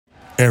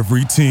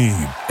Every team,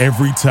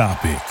 every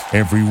topic,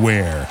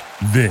 everywhere.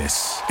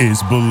 This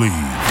is Believe.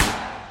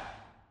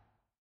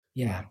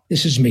 Yeah,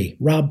 this is me,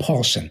 Rob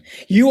Paulson.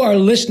 You are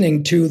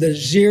listening to the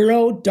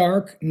Zero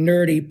Dark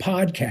Nerdy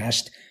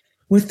podcast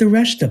with the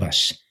rest of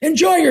us.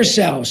 Enjoy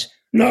yourselves,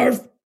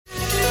 Narf.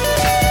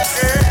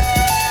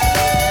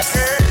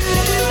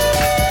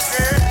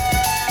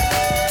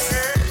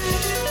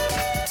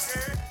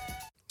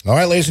 All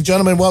right, ladies and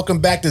gentlemen, welcome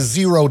back to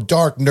Zero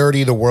Dark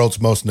Nerdy, the world's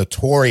most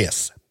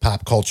notorious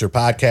pop culture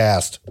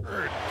podcast.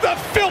 The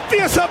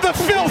filthiest of the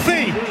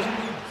filthy.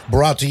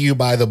 Brought to you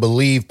by the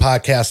Believe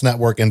Podcast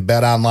Network and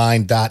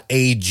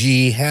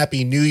betonline.ag.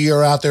 Happy New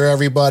Year out there,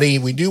 everybody.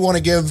 We do want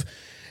to give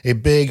a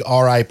big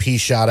RIP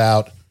shout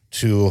out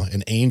to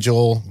an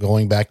angel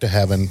going back to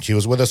heaven. She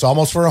was with us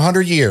almost for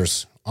 100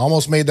 years.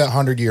 Almost made that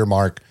 100-year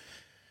mark.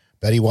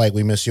 Betty White,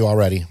 we miss you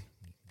already.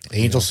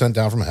 Angel sent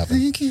down from heaven.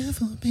 Thank you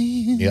for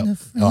being a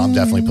friend. Oh, I'm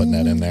definitely putting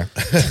that in there.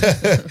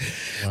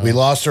 Wow. We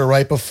lost her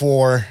right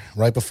before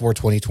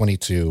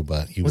 2022,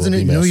 but wasn't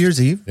it New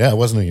Year's Eve? Yeah, it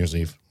was New Year's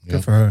Eve.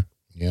 Good for her.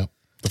 Yeah.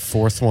 The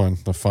fourth one,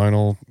 the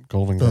final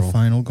Golden Girl. The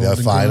final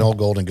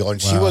Golden Girl.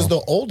 And she was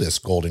the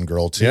oldest Golden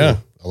Girl, too. Yeah.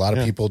 A lot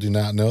of people do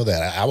not know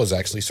that. I was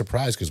actually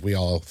surprised because we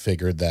all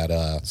figured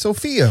that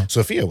Sophia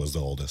was the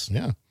oldest.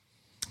 Yeah.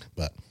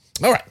 But,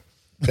 all right.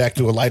 Back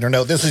to a lighter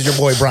note. This is your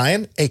boy,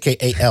 Brian,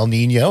 a.k.a. El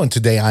Nino, and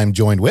today I'm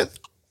joined with...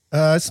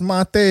 it's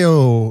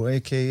Mateo,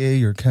 a.k.a.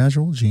 your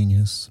casual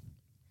genius.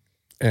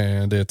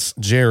 And it's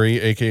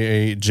Jerry,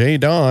 a.k.a. J.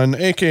 Don,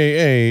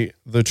 a.k.a.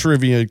 the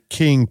trivia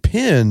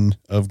kingpin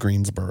of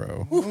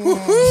Greensboro.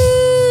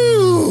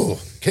 Woo-hoo!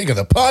 King of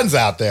the puns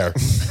out there.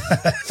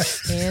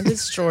 And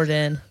it's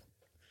Jordan.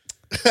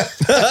 No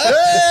puns,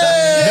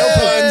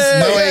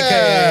 no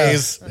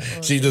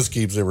AKAs. She just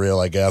keeps it real,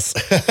 I guess.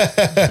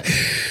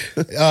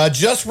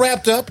 Just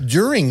wrapped up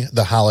during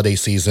the holiday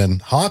season,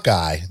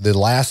 Hawkeye, the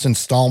last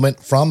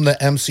installment from the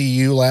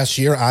MCU last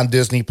year on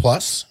Disney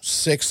Plus.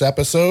 6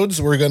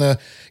 episodes. We're going to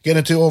get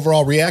into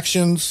overall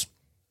reactions,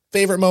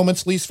 favorite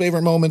moments, least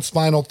favorite moments,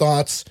 final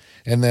thoughts,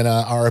 and then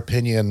our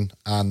opinion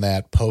on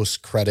that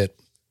post-credit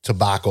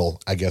debacle,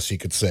 I guess you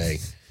could say.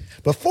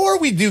 Before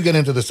we do get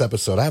into this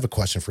episode, I have a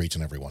question for each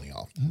and every one of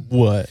y'all.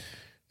 What?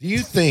 Do you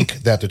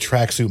think that the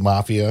Tracksuit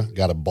Mafia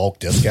got a bulk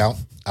discount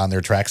on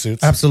their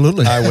tracksuits?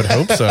 Absolutely. I would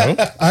hope so.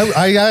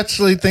 I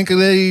actually think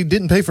they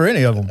didn't pay for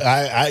any of them.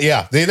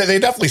 Yeah, they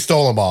definitely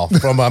stole them all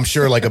from, I'm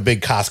sure, like a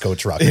big Costco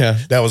truck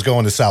that was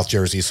going to South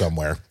Jersey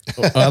somewhere.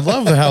 I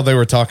love how they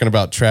were talking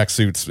about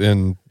tracksuits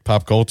in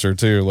pop culture,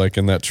 too. Like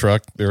in that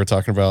truck, they were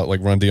talking about like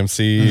Run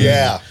DMC.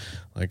 Yeah.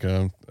 Like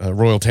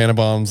Royal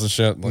Tenenbaums and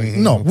shit. Like,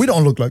 no, we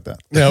don't look like that.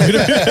 No, we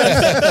don't.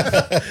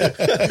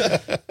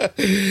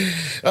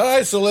 All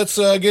right, so let's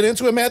get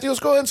into it. Matthew, let's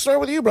go ahead and start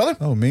with you, brother.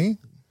 Oh, me?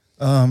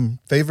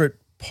 Favorite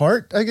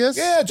part, I guess?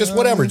 Yeah, just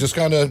whatever. Just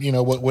kind of,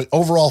 what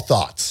overall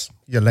thoughts.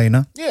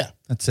 Yelena. Yeah.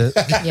 That's it.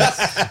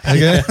 Yes.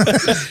 Okay.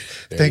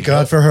 Thank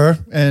God for her.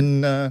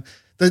 And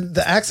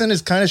the accent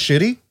is kind of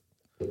shitty,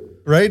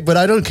 right? But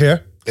I don't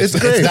care. It's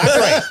great. It's not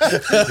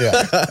great.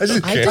 Yeah.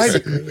 I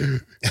disagree.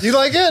 You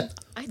like it?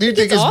 Do you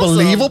think it's awesome.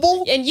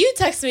 believable? And you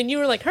texted me and you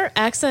were like, her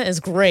accent is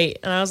great.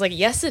 And I was like,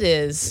 yes, it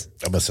is.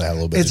 I must have had a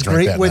little bit It's to drink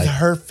great that with night.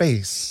 her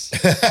face.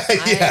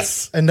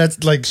 Yes. And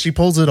that's like, she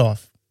pulls it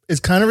off. It's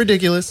kind of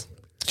ridiculous.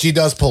 She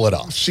does pull it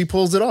off. She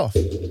pulls it off.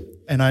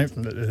 And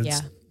Yeah.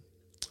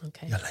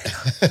 Okay.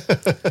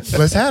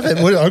 Let's have it.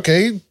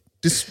 Okay.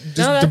 Just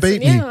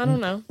debate me. Yeah, I don't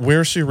know.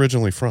 Where's she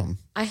originally from?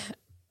 I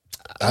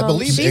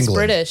believe she's England.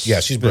 British. Yeah,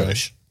 she's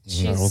British.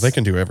 Well, they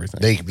can do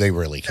everything. They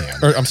really can.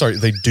 Or, I'm sorry,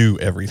 they do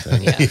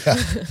everything. Yeah.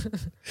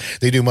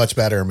 They do much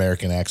better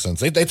American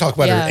accents. They talk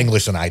better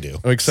English than I do.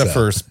 Except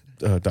for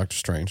Doctor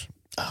Strange.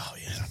 Oh,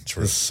 yeah.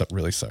 True. This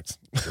really sucks.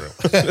 True.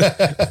 He's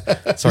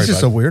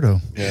just a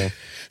weirdo. Yeah.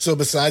 So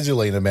besides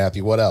Yelena,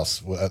 Matthew, what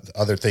else? What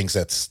other things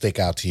that stick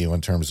out to you in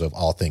terms of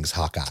all things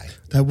Hawkeye?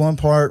 That one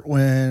part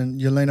when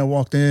Yelena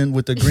walked in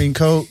with the green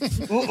coat.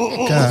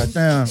 God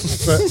damn.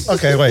 But,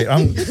 okay, wait.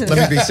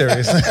 Let me be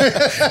serious.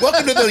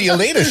 Welcome to the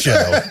Yelena show.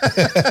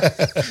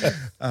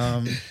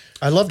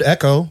 I loved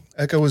Echo.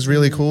 Echo was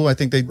really cool. I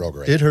think they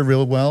did her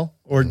real well,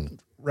 or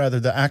rather,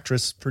 the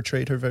actress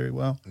portrayed her very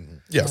well.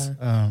 Yes.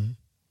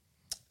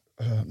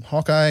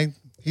 Hawkeye,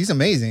 he's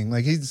amazing.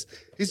 Like he's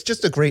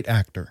just a great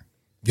actor.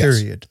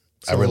 Yes. Period.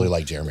 So I really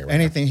like Jeremy Renner.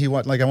 Anything he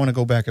watched, like I want to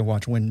go back and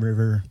watch Wind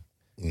River.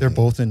 They're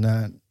both in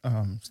that.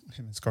 Him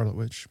and Scarlet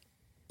Witch.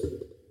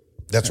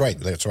 That's right.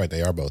 That's right.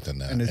 They are both in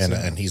that,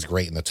 and he's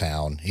great in The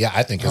Town. Yeah,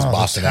 I think his The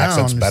Boston Town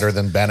accent's is- better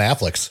than Ben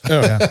Affleck's.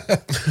 Oh, yeah.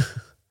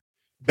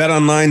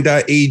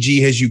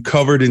 BetOnline.ag has you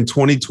covered in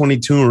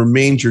 2022 and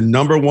remains your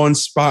number one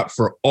spot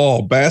for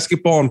all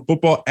basketball and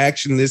football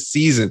action this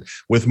season,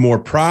 with more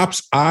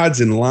props, odds,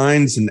 and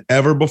lines than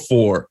ever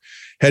before.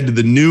 Head to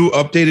the new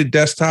updated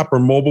desktop or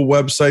mobile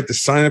website to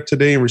sign up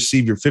today and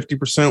receive your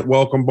 50%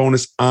 welcome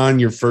bonus on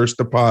your first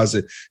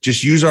deposit.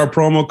 Just use our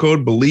promo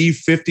code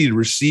BELIEVE50 to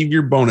receive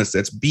your bonus.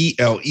 That's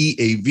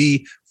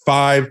BLEAV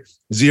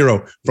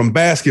From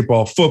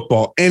basketball,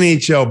 football,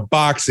 NHL,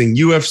 boxing,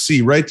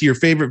 UFC, right to your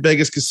favorite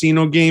Vegas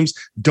casino games.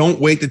 Don't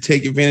wait to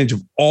take advantage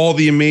of all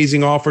the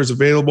amazing offers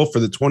available for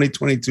the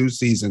 2022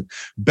 season.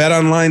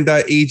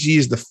 BetOnline.ag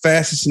is the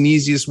fastest and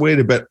easiest way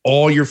to bet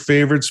all your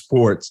favorite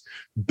sports.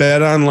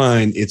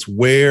 BetOnline, it's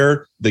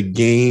where the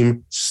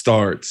game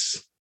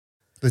starts.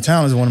 The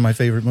Town is one of my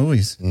favorite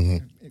movies,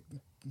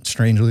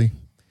 strangely,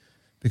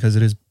 because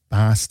it is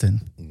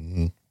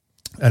Boston.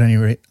 At any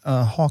rate,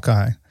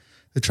 Hawkeye.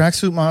 The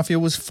Tracksuit Mafia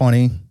was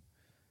funny.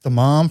 The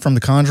mom from The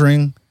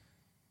Conjuring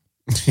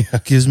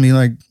gives me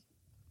like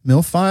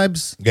MILF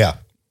vibes. Yeah.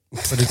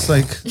 But it's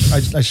like,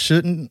 I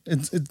shouldn't.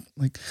 It's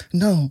like,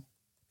 no.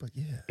 But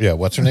yeah. Yeah.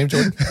 What's her name,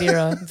 Jordan?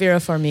 Vera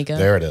Farmiga.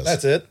 There it is.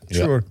 That's it.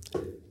 Yeah. Sure.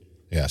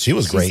 Yeah, she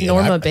was She's great.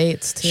 Norma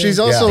Bates, too. She's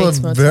also Bates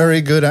a Motel. very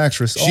good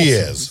actress. She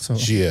also, is. so.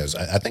 She is.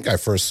 I think I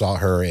first saw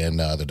her in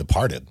The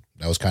Departed.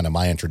 That was kind of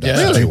my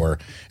introduction Yeah. to her.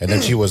 And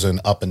then she was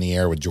in Up in the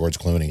Air with George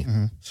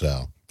Clooney.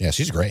 So, yeah,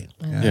 she's great.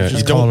 Yeah, you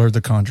just don't- call her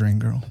the Conjuring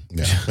girl.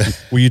 Yeah.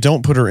 Well, you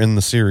don't put her in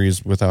the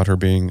series without her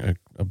being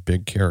a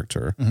big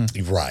character.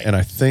 Right. And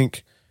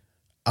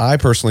I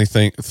personally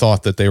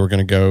thought that they were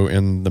going to go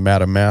in the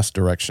Madame Mask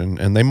direction,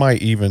 and they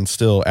might even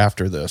still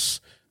after this,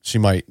 she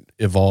might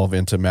evolve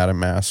into Madame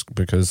Mask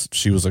because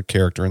she was a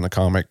character in the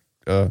comic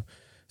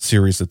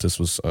series that this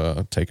was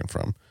taken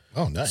from.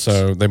 Oh, nice.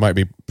 So they might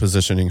be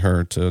positioning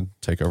her to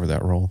take over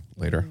that role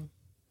later.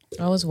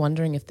 I was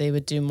wondering if they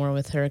would do more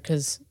with her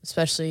because,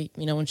 especially,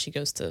 when she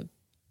goes to,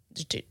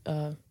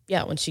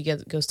 when she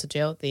goes to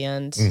jail at the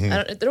end.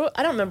 I don't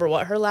remember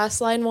what her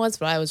last line was,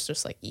 but I was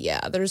just like,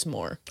 yeah, there's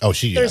more. Oh,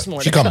 There's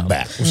more She to comes come.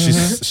 back.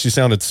 She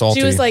sounded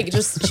salty. She was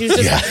she was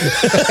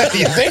just,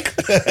 You think?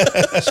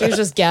 she was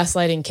just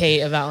gaslighting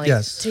Kate about like,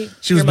 Yes. to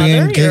She was your being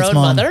mother, your Kate's own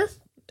mom. mother,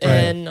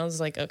 and I was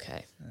like,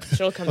 okay,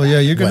 she'll come. Oh, back. yeah,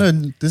 you're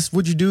going to, this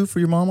what'd you do for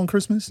your mom on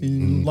Christmas?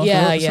 You lock her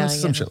Yeah, up or yeah,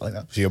 some yeah. shit like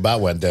that. She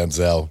about went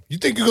Denzel. You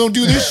think you're going to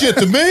do this shit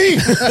to me?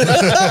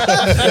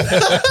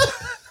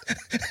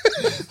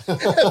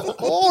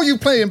 Oh, you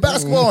playing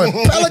basketball in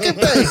Pelican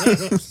Bay.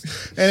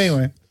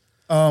 Anyway,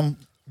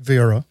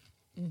 Vera,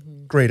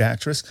 great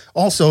actress.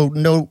 Also,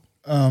 note,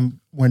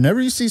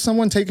 whenever you see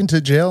someone taken to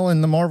jail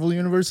in the Marvel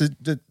universe,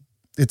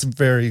 it's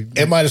very,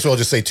 It might as well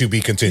just say to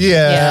be continued.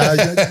 yeah,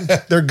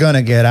 they're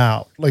gonna get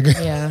out. Like,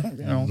 Yeah.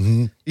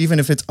 even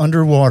if it's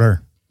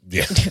underwater.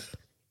 Yeah.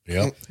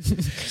 Yep.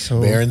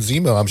 So, Baron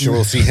Zemo. I'm sure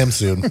we'll see him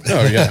soon.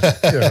 oh, yeah.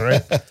 yeah,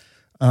 right.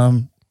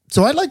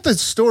 So I like the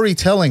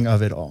storytelling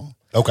of it all.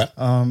 Okay.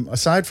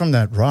 Aside from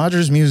that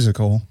Rogers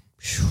musical,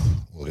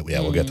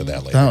 We'll get to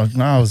that later.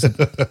 that was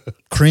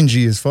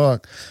cringy as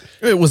fuck.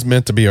 It was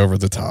meant to be over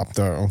the top,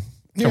 though.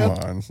 Come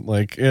on.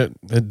 Like,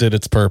 it did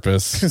its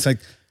purpose. It's like,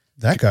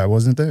 that guy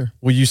wasn't there.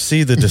 Well, you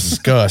see the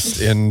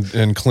disgust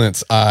in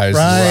Clint's eyes.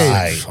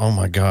 Right. Oh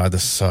my God,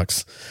 this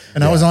sucks.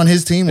 And I was on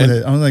his team with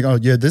it. I was like, oh,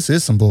 yeah, this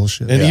is some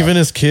bullshit. And even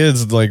his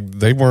kids, like,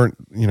 they weren't,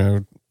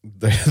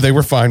 they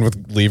were fine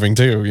with leaving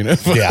too,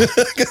 Yeah.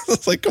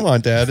 It's like, come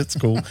on, Dad, it's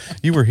cool.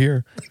 You were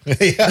here. You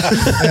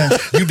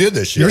did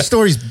this shit. Your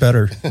story's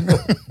better.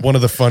 One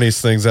of the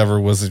funniest things ever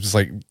was just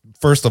like,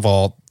 first of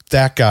all,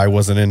 that guy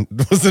wasn't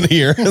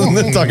here. And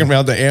then talking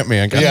about the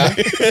Ant-Man guy. Yeah.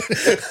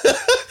 It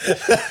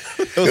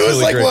It was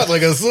really like great. what? Like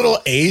this little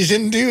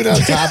Asian dude on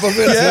top of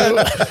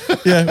it?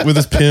 Too? Yeah, with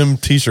his Pym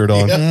t-shirt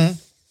on. Yeah,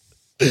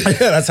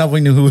 that's how we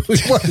knew who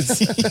he was.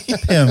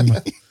 Him.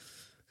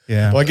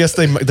 Yeah. Well, I guess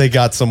they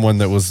got someone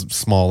that was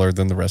smaller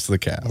than the rest of the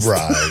cast.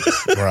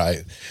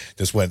 Right.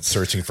 Just went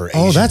searching for Asian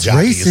Oh, that's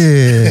jockeys.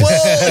 racist.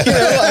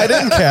 Well, I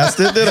didn't cast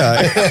it, did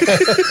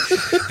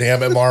I?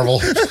 Damn it,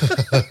 Marvel.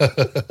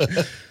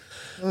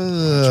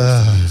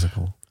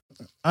 Musical.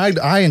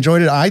 I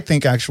enjoyed it. I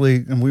think actually,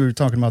 and we were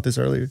talking about this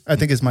earlier, I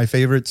think it's my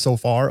favorite so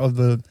far of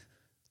the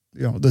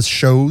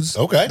shows.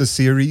 Okay. The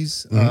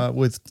series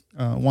with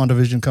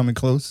WandaVision coming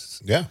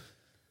close. Yeah.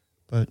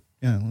 But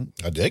yeah,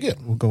 I dig it.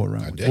 we'll go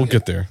around. We'll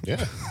get there.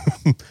 Yeah.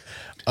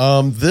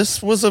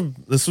 This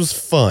was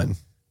fun.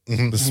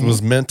 This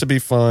was meant to be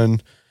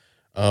fun.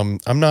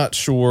 I'm not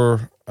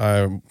sure.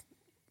 I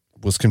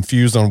was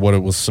confused on what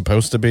it was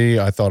supposed to be.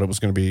 I thought it was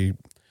going to be.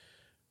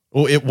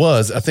 Well, it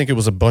was. I think it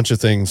was a bunch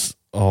of things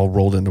all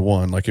rolled into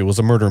one. Like it was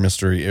a murder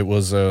mystery. It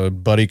was a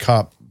buddy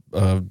cop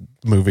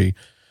movie.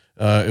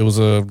 It was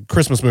a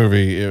Christmas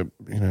movie. It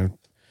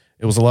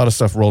was a lot of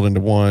stuff rolled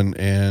into one.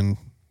 And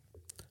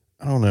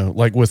I don't know.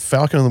 Like with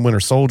Falcon and the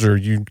Winter Soldier,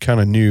 you kind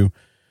of knew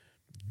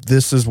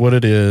this is what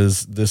it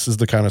is. This is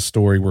the kind of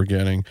story we're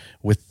getting.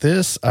 With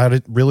this,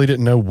 I really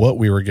didn't know what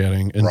we were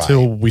getting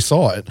until we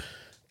saw it.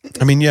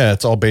 I mean, yeah,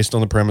 it's all based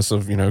on the premise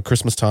of,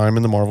 Christmas time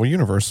in the Marvel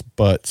Universe,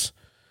 but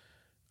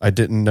I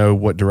didn't know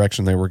what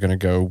direction they were going to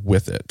go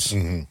with it.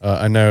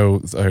 I know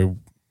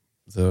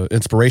the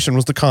inspiration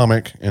was the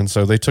comic, and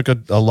so they took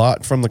a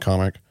lot from the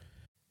comic.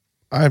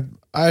 I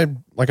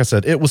like I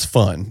said, it was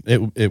fun.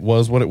 It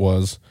was what it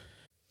was.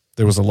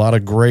 There was a lot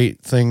of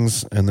great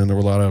things, and then there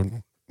were a lot of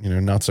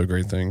not so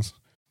great things.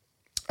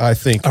 I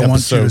think I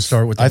want you to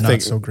start with the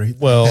not so great.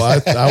 Well,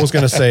 I was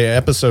going to say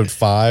episode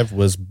 5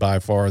 was by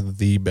far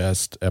the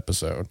best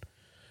episode.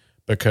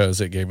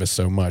 because it gave us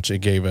so much. It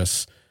gave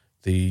us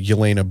the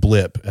Yelena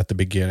blip at the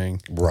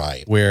beginning,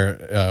 Right. where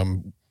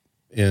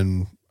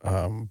in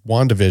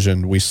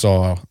WandaVision we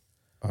saw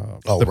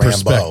the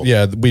Rambo.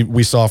 Yeah,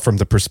 we saw from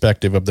the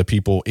perspective of the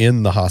people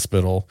in the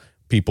hospital,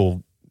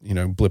 people, you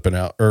know, blipping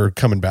out or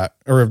coming back,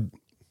 or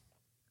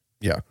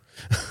yeah.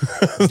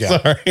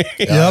 Sorry.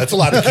 Yeah, that's a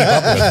lot to keep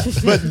up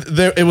with.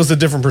 But it was a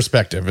different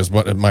perspective is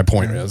what my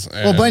point is.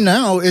 Well, by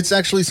now it's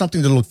actually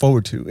something to look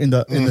forward to in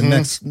the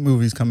next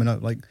movies coming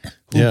up, like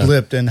who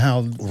blipped and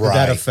how did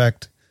that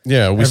affect we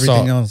everything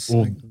saw else.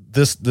 well, Like,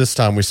 this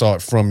time we saw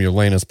it from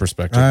Yelena's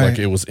perspective, Right. like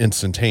it was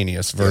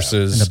instantaneous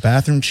versus and the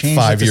bathroom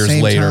changed 5 at the years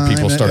same later time,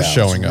 people and start it was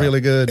showing up.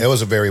 really good. It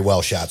was a very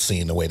well shot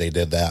scene the way they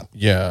did that.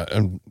 Yeah,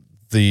 and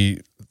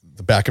the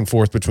back and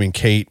forth between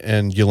Kate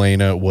and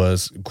Yelena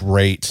was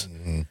great.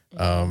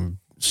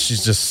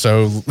 She's just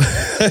so.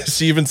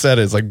 She even said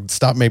it's like,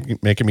 stop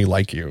making me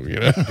like you. You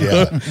know.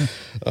 Yeah.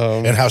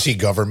 And how she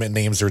government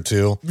names her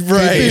too.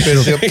 Right.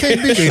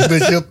 Kate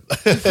Bishop.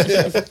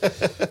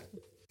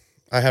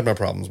 I had my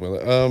problems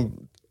with it.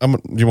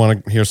 You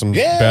want to hear some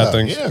bad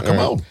things? Yeah, come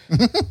on.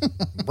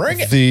 Bring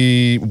it.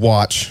 The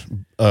watch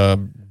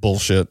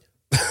bullshit.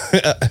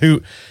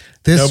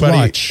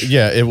 Watch.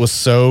 Yeah, it was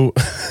so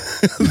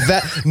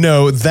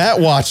that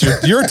watch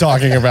you're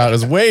talking about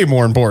is way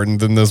more important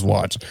than this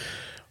watch.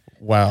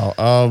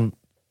 Wow.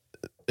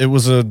 It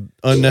was a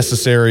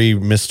unnecessary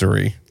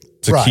mystery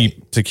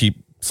to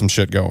keep some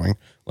shit going.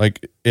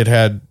 Like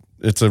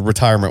it's a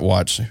retirement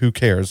watch. Who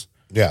cares?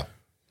 Yeah.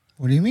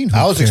 What do you mean?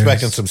 I was cares?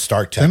 expecting some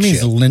Stark Tech That means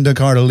shit. Linda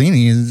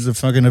Cardellini is a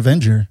fucking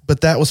Avenger. But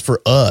that was for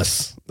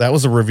us. That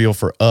was a reveal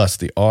for us,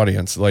 the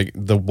audience. Like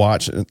the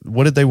watch.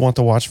 What did they want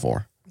the watch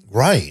for?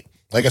 Right.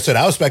 Like I said,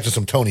 I was expecting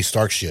some Tony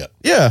Stark shit.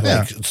 Yeah.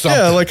 Like something.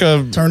 Yeah, like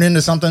a Turn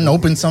into something,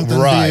 open something,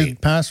 Right. via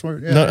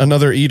password. Yeah.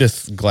 another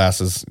Edith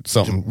glasses,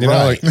 something. You know,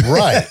 Right. like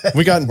Right.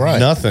 we got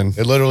Right. nothing.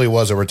 It literally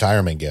was a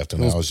retirement gift,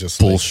 and I was just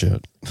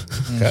Bullshit.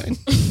 Like,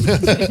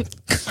 okay.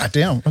 God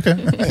damn.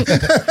 Okay.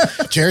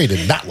 Jerry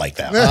did not like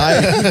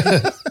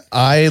that.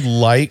 I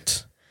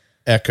liked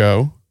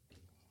Echo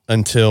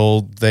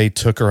until they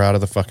took her out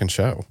of the fucking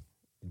show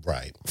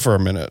Right. for a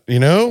minute. You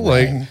know,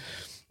 like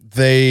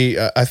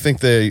I think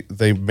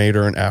they made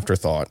her an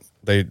afterthought.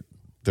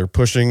 They're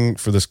pushing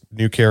for this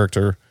new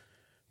character,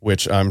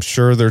 which I'm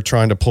sure they're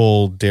trying to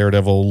pull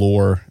Daredevil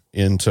lore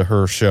into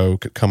her show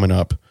coming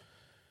up,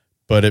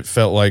 but it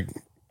felt like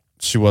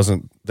she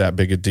wasn't that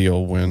big a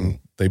deal when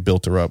they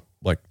built her up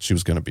like she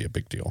was going to be a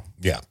big deal.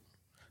 Yeah.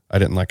 I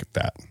didn't like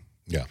that.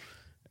 Yeah.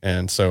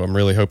 And so I'm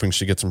really hoping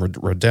she gets some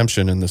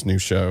redemption in this new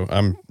show.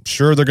 I'm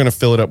sure they're going to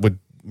fill it up with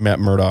Matt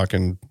Murdock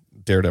and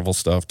Daredevil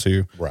stuff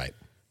too. Right.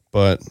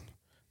 But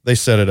they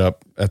set it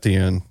up at the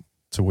end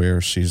to where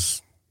if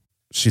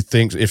she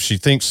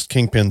thinks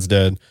Kingpin's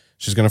dead,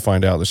 she's going to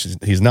find out that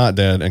he's not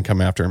dead and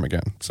come after him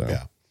again. So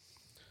Yeah.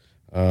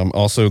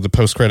 also the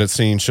post-credit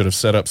scene should have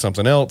set up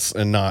something else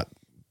and not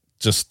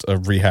just a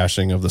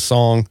rehashing of the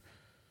song.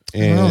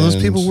 And Well, those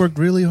people worked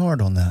really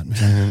hard on that,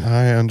 man.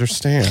 I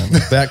understand.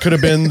 That could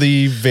have been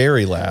the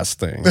very last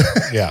thing.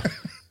 Yeah.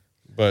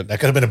 But That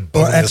could have been a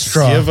bonus.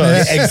 extra. Give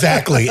us- Yeah,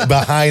 exactly.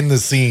 Behind the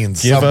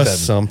scenes. give something. us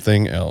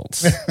something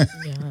else.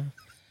 Yeah.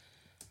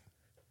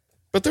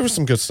 But there was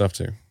some good stuff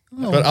too.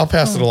 But I'll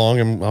pass it along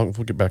and we'll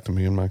get back to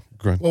me and my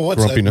Well,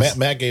 what's grumpiness.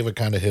 Matt gave it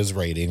kind of his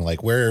rating.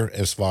 Like where,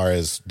 as far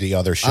as the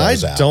other I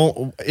shows out.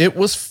 don't. It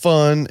was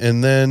fun,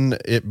 and then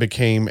it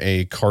became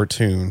a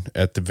cartoon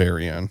at the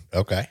very end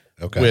Okay.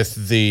 Okay.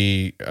 with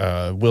the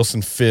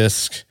Wilson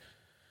Fisk.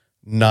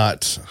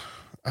 Not,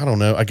 I don't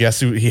know. I guess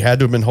he had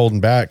to have been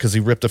holding back because he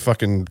ripped a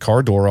fucking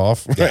car door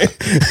off. Right?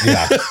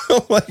 yeah.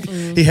 Like,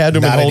 he had to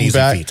have Not been an holding easy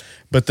back. feat.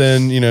 But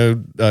then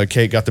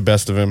Kate got the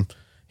best of him.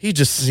 He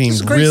just seemed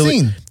It's a great really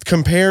scene.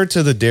 compared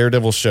to the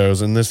Daredevil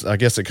shows, and this I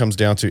guess it comes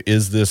down to,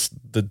 is this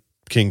the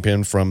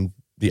Kingpin from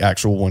the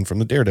actual one from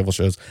the Daredevil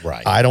shows?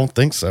 Right. I don't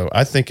think so.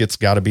 I think it's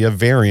got to be a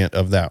variant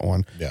of that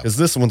one. Yeah. Because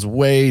this one's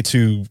way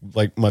too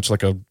much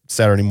like a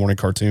Saturday morning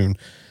cartoon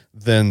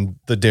than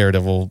the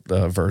Daredevil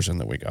version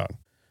that we got.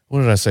 What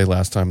did I say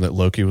last time that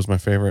Loki was my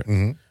favorite?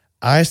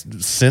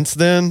 Since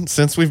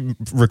we've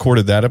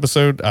recorded that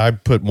episode, I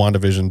put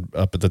WandaVision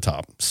up at the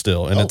top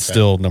still, and it's Okay.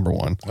 still number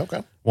one.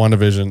 Okay.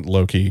 WandaVision,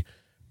 Loki,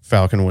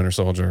 Falcon, Winter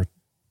Soldier,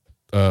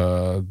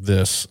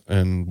 this,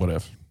 and what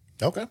if.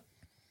 Okay.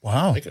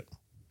 Wow. Take it.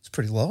 It's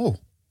pretty low.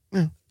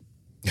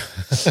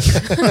 It's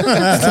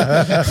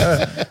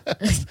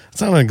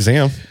not an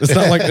exam. It's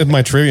not like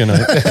my trivia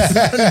night.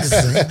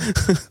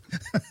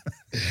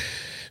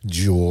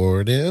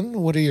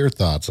 Jordan, what are your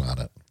thoughts on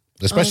it?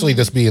 Especially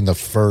this being the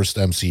first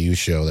MCU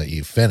show that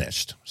you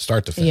finished,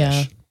 start to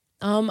finish.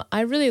 Yeah.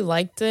 I really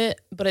liked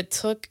it, but it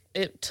took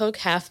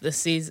half the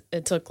season.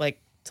 It took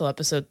till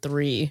episode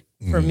 3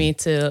 for me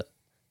to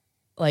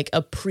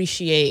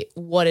appreciate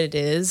what it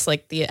is,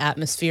 like the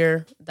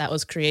atmosphere that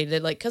was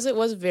created, because it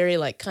was very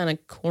kind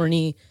of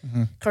corny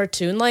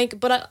cartoon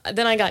but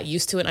then I got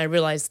used to it and I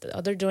realized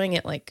that they're doing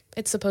it like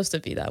it's supposed to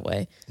be that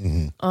way.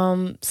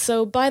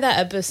 So by that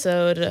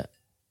episode,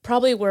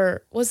 probably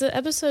was it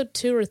episode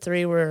 2 or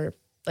 3 where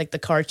like the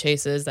car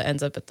chases that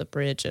ends up at the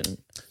bridge, and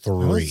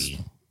 3.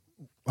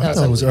 I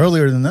thought it was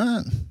earlier than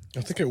that.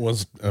 I think it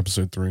was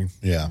episode 3.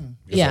 Yeah.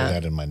 Yeah. I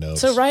had that in my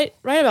notes. so right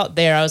about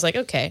there, I was like,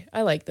 okay,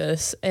 I like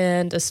this,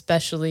 and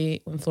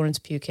especially when Florence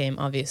Pugh came,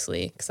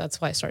 obviously, because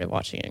that's why I started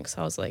watching it. Because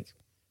I was like,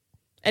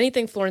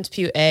 anything Florence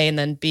Pugh A, and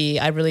then B,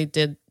 I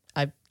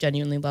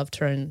genuinely loved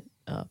her in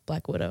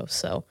Black Widow,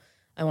 so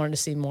I wanted to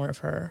see more of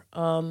her.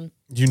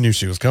 You knew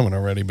she was coming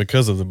already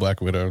because of the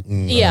Black Widow.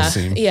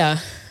 Scene. Yeah.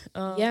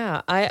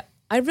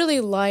 I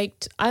really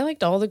liked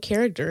all the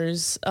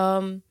characters.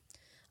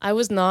 I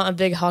was not a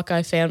big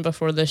Hawkeye fan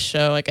before this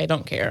show. Like, I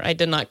don't care. I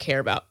did not care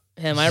about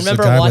him. I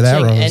remember guy with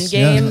watching arrows.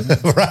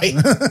 Endgame.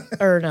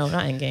 Right. Or no,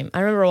 not Endgame.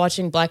 I remember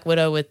watching Black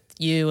Widow with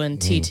you and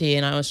TT,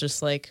 and I was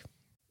just like,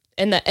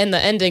 and the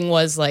ending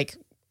was like,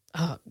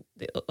 the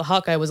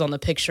Hawkeye was on the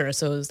picture,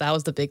 so that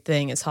was the big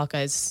thing. Is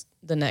Hawkeye's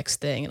the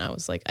next thing, and I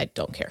was like, I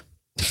don't care.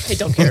 I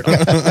don't care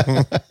at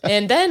all.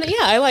 And then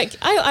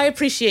I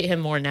appreciate him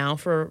more now.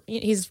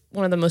 He's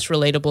one of the most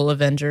relatable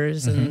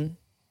Avengers, and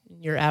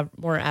your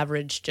more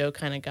average Joe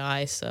kind of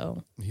guy.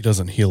 So He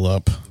doesn't heal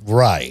up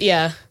Right.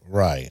 yeah,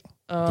 Right.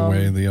 the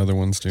way the other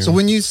ones do. So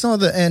when you saw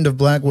the end of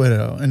Black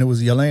Widow and it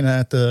was Yelena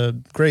at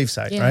the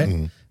gravesite, Yeah.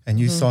 right? And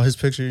you saw his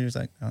picture, you was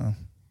like, oh.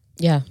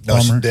 yeah.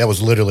 No, that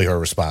was literally her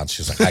response.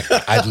 She's like,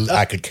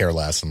 I could care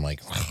less. I'm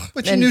like,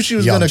 But you knew she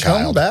was Young going to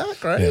come child.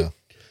 back, right? yeah.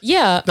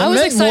 Yeah, That I was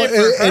meant excited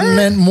more, for her. It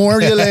meant more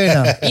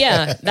Yelena.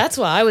 Yeah, that's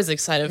what I was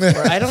excited for.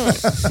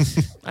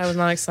 I was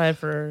not excited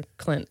for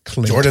Clint.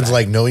 Jordan's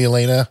like, no,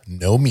 Elena,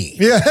 no me.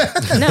 Yeah.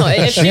 No,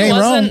 if she ain't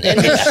wasn't wrong. in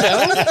his show,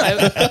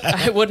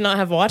 I would not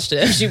have watched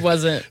it. If she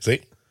wasn't,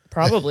 See?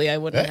 probably I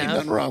wouldn't Ain't have.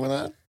 nothing wrong with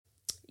that.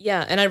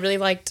 Yeah, and I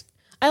liked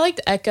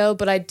Echo,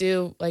 but I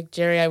do like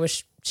Jerry. I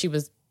wish she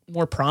was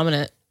more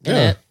prominent in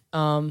it.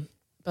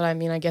 But I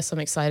mean, I guess I'm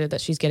excited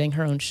that she's getting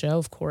her own show,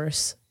 of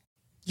course.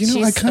 You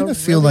know, I She's kind a of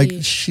feel really-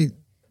 like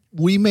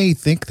we may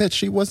think that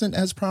she wasn't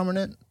as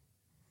prominent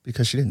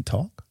because she didn't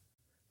talk,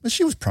 but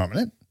she was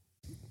prominent.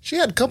 She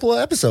had a couple of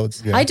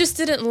episodes. I just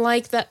didn't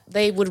like that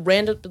they would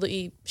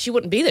randomly. She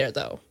wouldn't be there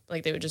though.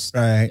 Like they would just.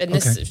 Right, And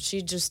this, okay.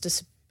 she just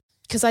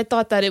because I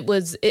thought that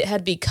it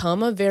had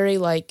become a very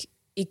like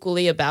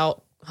equally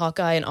about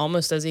Hawkeye and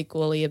almost as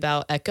equally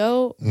about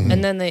Echo,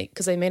 and then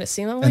because they made it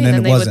seem that way, And and then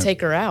then it they wasn't. would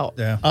take her out.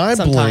 Yeah. I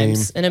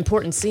sometimes in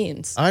important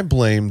scenes. I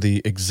blame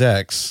the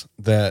execs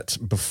that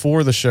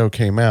before the show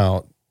came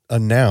out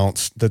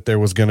announced that there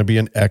was going to be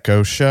an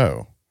Echo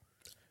show.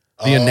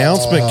 The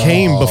announcement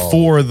came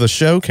before the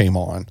show came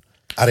on.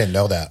 I didn't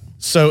know that.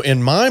 So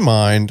in my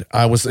mind,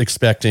 I was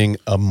expecting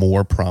a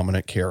more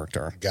prominent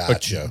character.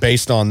 Gotcha. But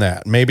based on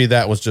that, maybe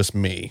that was just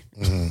me.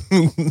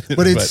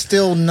 But it's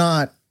still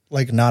not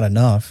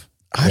enough.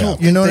 I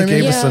don't. You know think what I they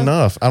mean? gave us Yeah.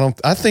 enough.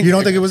 I think You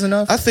don't think it was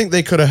enough? I think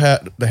they could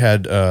have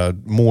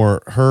had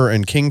more her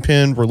and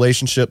Kingpin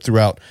relationship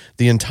throughout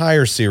the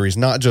entire series,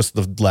 not just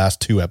the last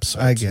 2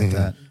 episodes. I get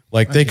that.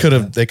 Like they could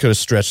have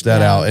stretched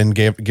that out and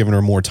given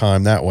her more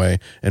time that way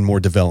and more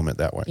development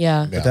that way.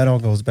 Yeah. But that all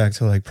goes back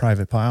to like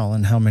Private Pile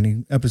and how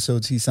many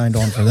episodes he signed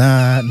on for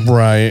that.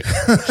 Right.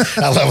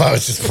 I love how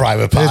it's just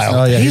private pile.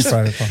 Oh yeah, he's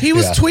Private Pile. He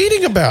was Yeah.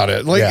 tweeting about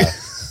it. Like Yeah.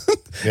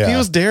 Yeah. he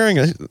was daring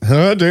us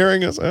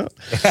out.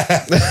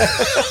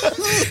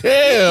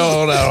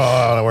 Hold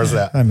on. Where's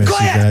that? I miss you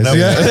guys. No,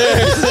 Yeah.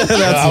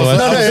 That's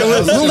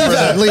what. We'll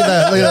leave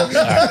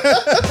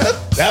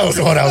that. That was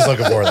the one I was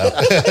looking for, though.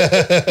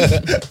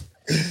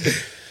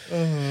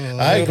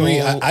 I agree.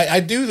 I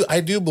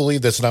do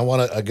believe this, and I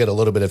want to get a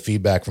little bit of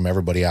feedback from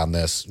everybody on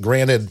this.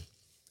 Granted,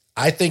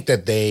 I think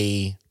that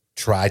they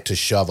tried to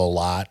shove a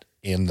lot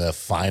in the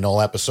final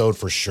episode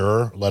for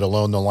sure, let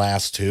alone the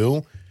last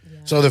 2.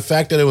 So the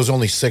fact that it was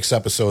only 6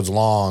 episodes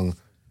long,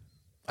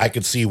 I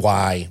could see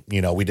why,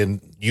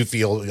 you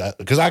feel,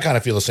 because I kind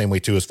of feel the same way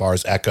too, as far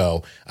as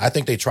Echo. I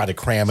think they tried to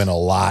cram in a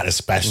lot,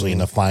 especially in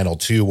the final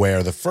 2,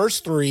 where the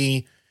first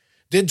 3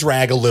 did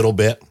drag a little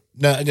bit.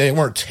 No, they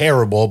weren't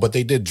terrible, but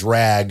they did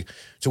drag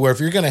to where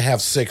if you're going to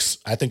have 6,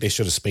 I think they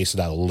should have spaced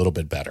it out a little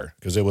bit better,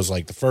 because it was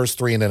like the first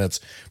 3 and then it's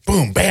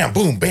boom, bam,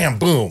 boom, bam,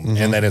 boom,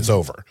 and then it's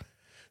over.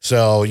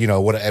 So,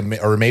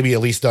 or maybe at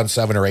least done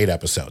 7 or 8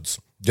 episodes.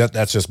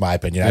 That's just my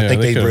opinion. I Yeah,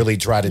 think they they could've. really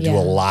tried to do Yeah.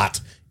 a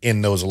lot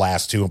in those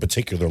last 2, in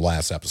particular,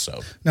 last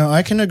episode. No,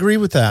 I can agree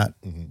with that,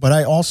 but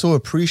I also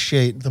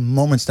appreciate the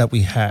moments that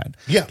we had.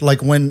 Yeah.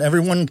 Like when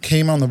everyone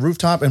came on the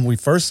rooftop and we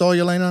first saw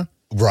Yelena,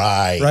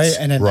 Right. right?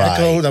 And then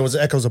Echo, that was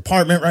Echo's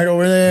apartment right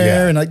over there.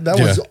 Yeah. And like that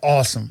was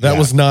awesome. That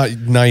was not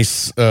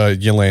nice,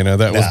 Yelena.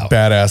 That was No.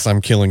 badass.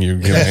 I'm killing you,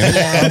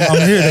 Yelena.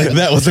 I'm here to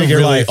That was a take your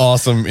really life.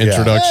 awesome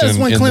introduction. That's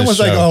when in Clint this was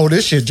like, show. "Oh,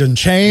 this shit didn't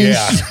change."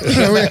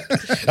 Yeah.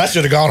 I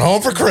should have gone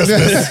home for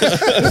Christmas.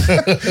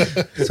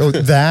 So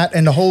that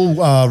and the whole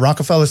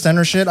Rockefeller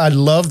Center shit, I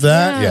love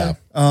that.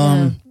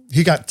 Yeah.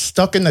 He got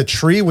stuck in the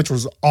tree, which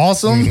was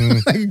awesome.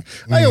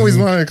 I always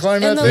wanted to climb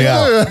that And thing.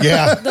 Yeah.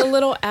 Yeah. The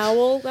little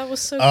owl, that was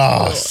so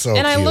Oh, cool. so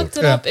and I cute. looked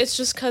it up. It's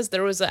just because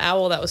there was an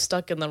owl that was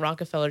stuck in the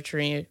Rockefeller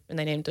tree, and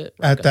they named it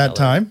At that Rockefeller.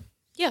 time.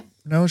 Yeah.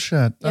 No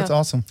shit. That's Yeah.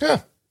 awesome. Yeah.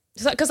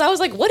 Because I was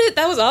like,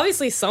 that was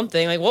obviously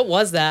something. Like, what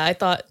was that? I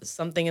thought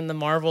something in the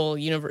Marvel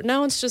universe.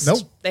 No, it's just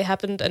they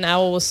happened. An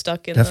owl was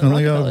stuck in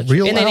Definitely the a Rocket Village.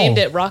 real and they owl. named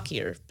it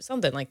Rocky or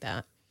something like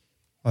that.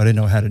 I didn't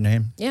know it had a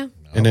name. Yeah.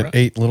 And it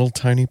ate little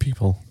tiny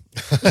people.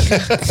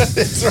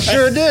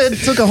 Sure did.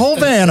 Took a whole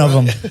van of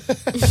them.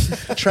 That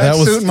was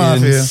Tracksuit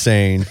Mafia.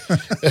 insane.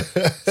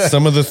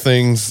 Some of the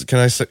things. Can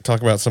I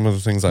talk about some of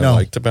the things I No.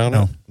 liked about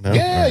No. it? No.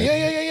 Yeah.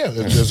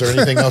 Is there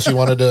anything else you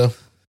wanted to?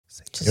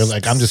 You're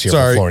like, I'm just here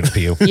Sorry. for Florence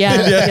Pugh.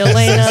 Yeah.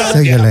 Yelena.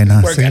 Say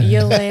Yelena. Say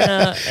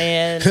Yelena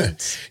and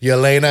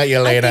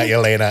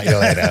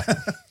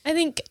Yelena. I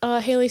think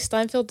Haley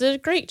Steinfeld did a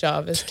great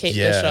job as Kate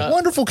Yeah. Bishop.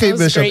 Wonderful That Kate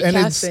was Bishop. great And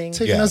casting. it's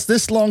taken Yeah. us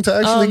this long to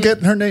actually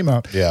get her name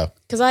out. Yeah.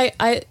 Because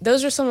I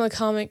those are some of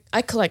the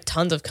I collect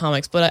tons of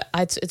comics, but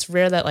it's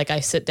rare that like I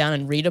sit down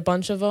and read a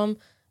bunch of them.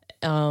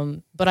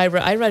 But I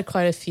read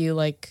quite a few.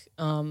 Like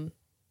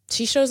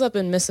she shows up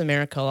in Miss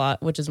America a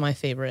lot, which is my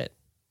favorite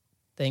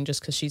thing,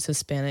 just because she's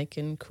Hispanic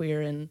and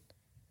queer and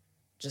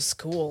just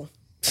cool.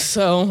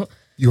 So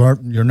You're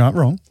not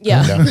wrong.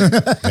 yeah.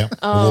 Yeah.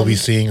 We'll be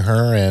seeing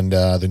her and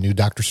the new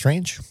Doctor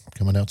Strange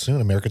coming out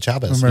soon. America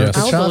Chavez. America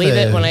I'll believe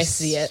it when I Chavez.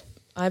 see it.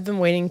 I've been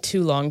waiting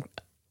too long.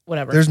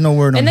 Whatever. There's no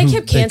word on and they who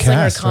kept canceling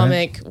cast, her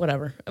comic,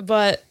 whatever.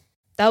 But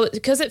that was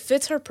because it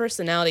fits her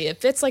personality. It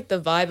fits like the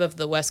vibe of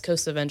the West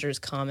Coast Avengers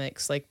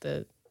comics. Like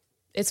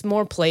it's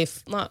more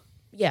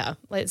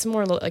like it's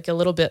more like a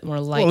little bit more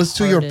light. Well, it's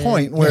to your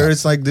point where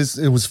it's like this.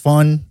 It was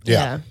fun.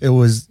 Yeah. It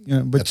was,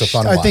 but It's a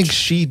fun I think watch.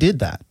 she did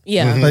that.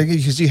 Yeah. Like,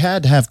 because you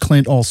had to have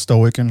Clint all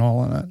stoic and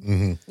all of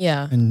that.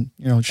 Yeah. And,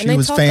 she And they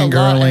was talk a lot in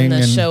fangirling. the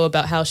And show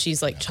about how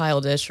she's like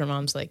childish. Her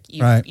mom's like,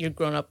 you're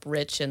grown up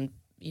rich and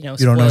don't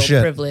spoiled, know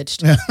shit.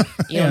 privileged.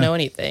 You don't know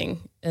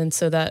anything. And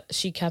so that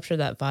she captured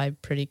that vibe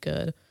pretty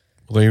good.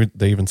 Well,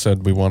 they even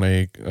said we want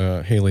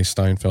a Haley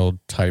Steinfeld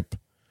type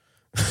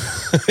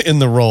in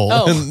the role.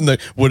 Oh. And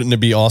wouldn't it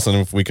be awesome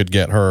if we could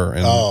get her?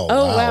 And Oh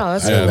wow,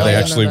 that's yeah, cool. I they didn't know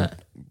actually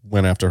that.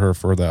 went after her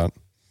for that.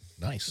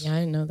 Nice. Yeah, I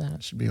didn't know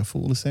that. should be a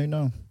fool to say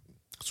no.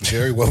 So,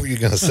 Jerry, what were you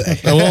going to say?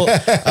 Well,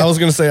 I was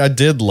going to say I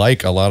did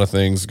like a lot of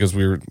things because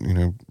we were,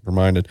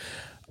 reminded.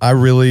 I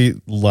really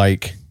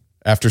like,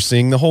 after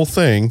seeing the whole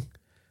thing,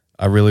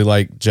 I really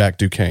like Jack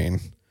Duquesne,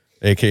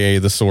 aka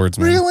the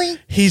Swordsman. Really?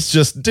 He's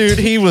just, dude,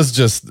 he was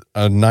just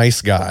a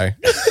nice guy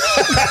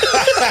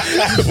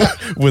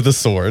with a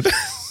sword.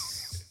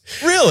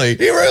 Really?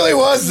 He really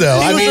was, though.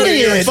 I mean, was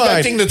you're fine.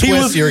 expecting the He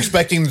twist. was- You're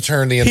expecting the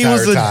turn the He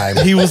entire was time.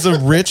 he was a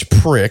rich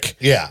prick.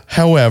 Yeah.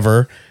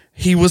 However,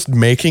 he was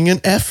making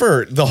an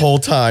effort the whole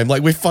time.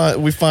 Like we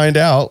find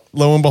out,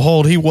 lo and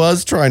behold, he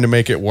was trying to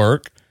make it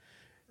work,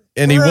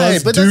 and he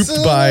was but that's,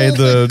 duped by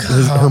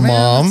her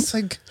mom. It's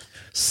like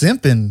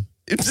simping.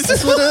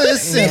 That's what it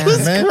is, It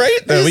was man.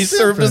 great though. It's He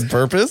served his simping.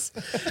 purpose.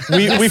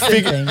 We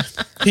figured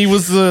he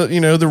was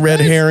the red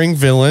herring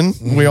villain.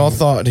 We all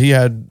thought he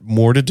had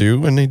more to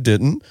do, and he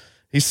didn't.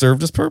 He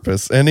served his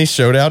purpose, and he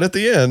showed out at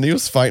the end. He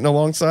was fighting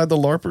alongside the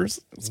LARPers.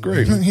 It's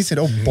great. He said,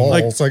 "Oh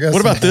balls!" Like, I got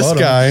what some about this blood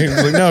on guy? He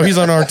was like, no, he's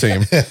on our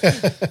team.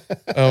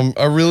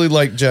 I really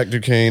like Jack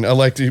Duquesne. I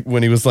liked it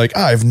when he was like,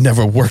 I've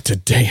never worked a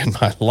day in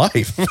my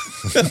life.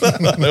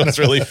 That was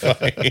really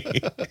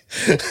funny.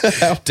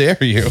 How dare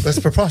you? That's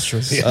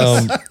preposterous.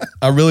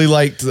 I really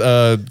liked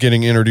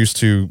getting introduced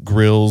to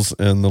Grills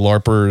and the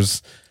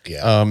LARPers.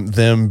 Yeah.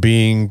 Them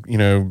being,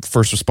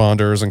 first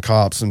responders and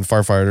cops and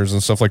firefighters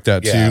and stuff like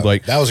that Yeah, too.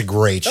 Like that was a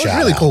great That shot. was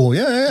really out. cool.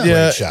 Yeah.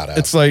 yeah, shout out.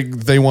 it's like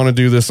they want to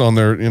do this on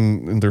their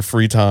in their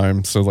free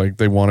time. So like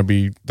they want to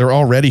be, they're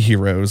already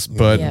heroes,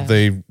 but Yeah.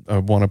 they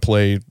want to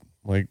play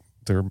like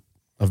they're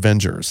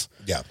Avengers.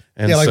 Yeah.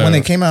 And Yeah, like so- when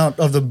they came out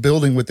of the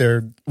building with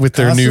their new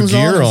costumes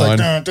gear it was on. like,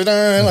 dun, dun,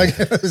 dun, like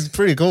it was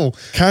pretty cool.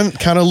 kind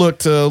of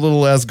looked a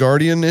little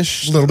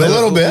Asgardian-ish, A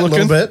little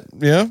bit.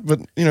 Yeah, but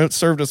it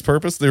served its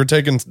purpose. They were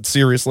taken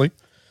seriously.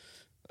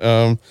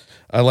 I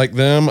like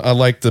them. I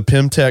like the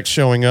Pimtech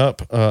showing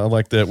up. I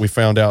like that we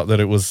found out that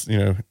it was,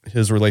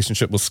 his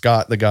relationship with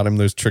Scott that got him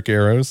those trick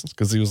arrows,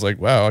 because he was like,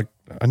 wow,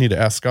 I need to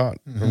ask Scott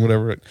or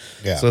whatever.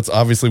 Yeah. So that's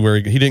obviously where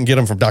he didn't get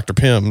him from Dr.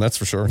 Pym. That's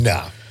for sure.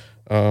 Nah.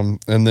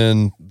 And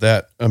then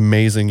that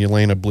amazing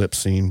Yelena blip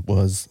scene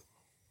was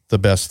the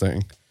best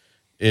thing.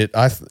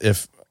 I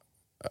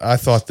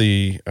thought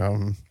the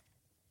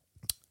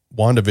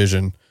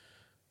WandaVision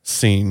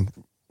scene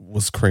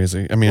was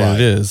crazy. I mean, Right.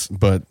 it is,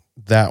 but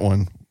that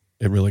one,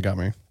 it really got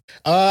me.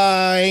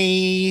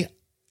 I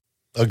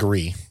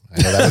agree.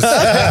 I know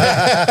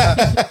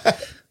that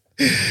was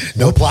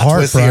no plot part,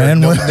 twist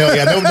Brian? here.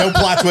 No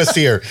plot twist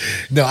here.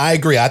 No, I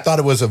agree. I thought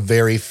it was a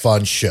very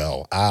fun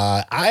show.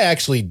 I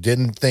actually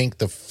didn't think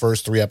the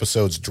first 3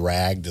 episodes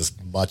dragged as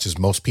much as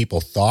most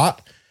people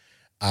thought.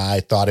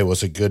 I thought it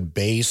was a good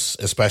base,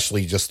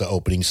 especially just the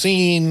opening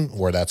scene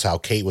where that's how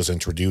Kate was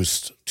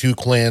introduced to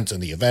Clint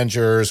and the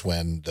Avengers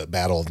when the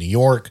Battle of New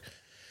York.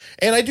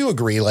 And I do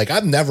agree. Like,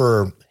 I've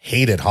never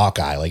hated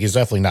Hawkeye. Like, he's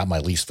definitely not my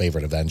least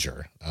favorite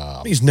Avenger.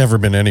 He's never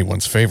been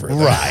anyone's favorite.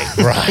 though.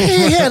 Right.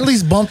 He at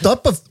least bumped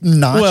up a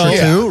notch Well, or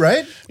yeah. two,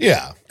 right?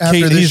 Yeah. after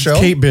this he's show.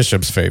 Kate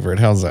Bishop's favorite.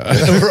 How's that?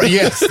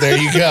 Yes, there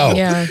you go.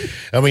 Yeah.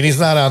 I mean, he's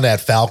not on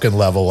that Falcon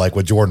level like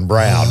with Jordan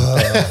Brown,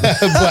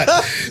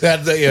 but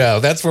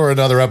that's for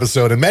another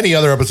episode and many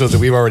other episodes that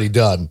we've already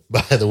done,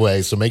 by the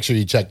way. So make sure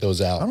you check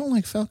those I out. don't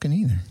like Falcon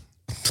either.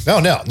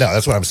 No,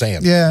 that's what I'm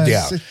saying.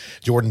 Yeah.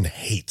 Jordan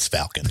hates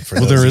Falcon.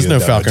 Well, there is no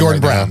Falcon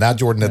Jordan right Brown, now. not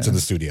Jordan that's in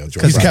the studio.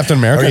 Jordan He's Brown. Captain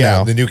America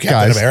now, the new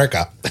Captain guys.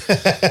 America.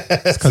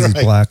 Because he's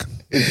black.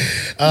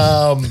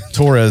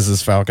 Torres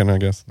is Falcon, I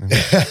guess.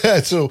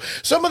 So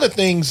some of the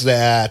things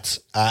that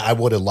I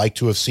would have liked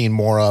to have seen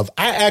more of,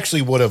 I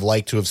actually would have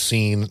liked to have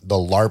seen the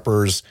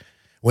LARPers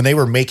when they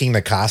were making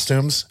the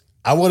costumes.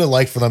 I would have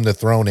liked for them to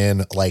thrown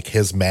in like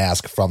his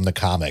mask from the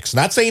comics.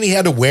 Not saying he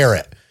had to wear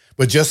it,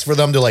 but just for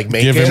them to like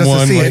make Give it, him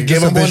one, see like, it.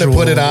 give Just him a one to visual.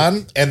 put it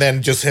on, and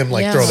then just him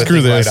like Yeah. throw the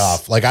Screw thing right this.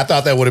 off. Like I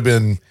thought that would have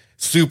been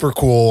super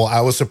cool. I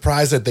was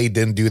surprised that they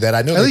didn't do that.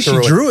 I know At they least she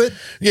threw drew it.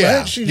 Yeah,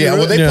 Right? She yeah. drew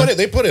Well, it.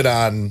 they Yeah. put it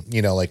on,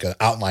 like an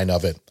outline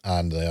of it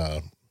on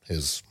the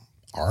his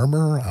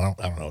armor. I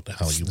don't know what the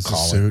hell you It's a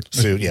call suit. it.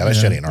 Suit. Yeah, that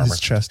shit ain't armor. His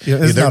chest. Yeah,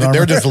 it's they're, not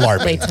they're armor. just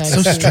LARPing. Latex.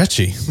 So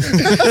stretchy.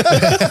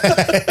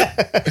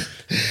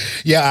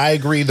 Yeah, I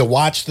agree. The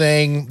watch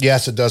thing,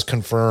 yes, it does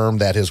confirm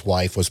that his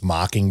wife was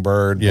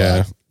Mockingbird.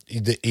 Yeah.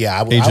 But yeah,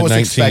 I Agent was 19.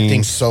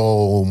 expecting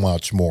so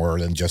much more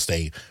than just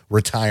a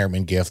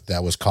retirement gift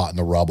that was caught in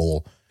the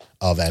rubble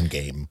of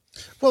Endgame.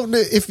 Well,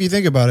 if you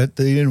think about it,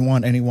 they didn't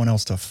want anyone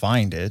else to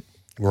find it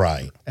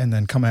Right, and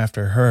then come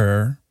after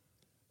her,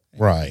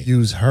 right.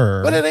 use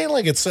her. But it ain't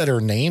like it said her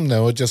name,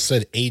 though. It just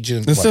said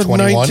Agent It said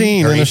 21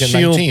 19 or and a Agent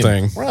shield 19.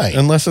 thing. Right.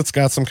 Unless it's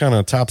got some kind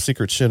of top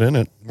secret shit in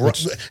it.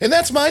 Right. And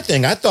that's my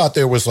thing. I thought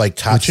there was like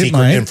top Which it secret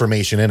might.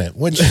 information in it,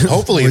 which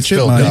hopefully it Which it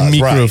still might. does.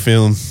 Right.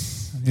 Microfilm.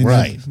 You know,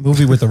 right.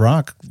 movie with The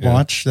Rock.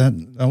 Watch that.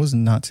 That was a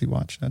Nazi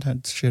watch. That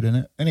had shit in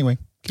it. Anyway.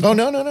 Oh,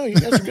 no. You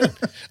guys are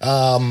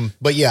good.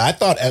 But yeah, I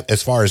thought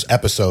as far as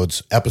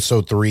episodes,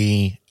 episode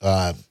 3,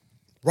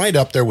 right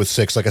up there with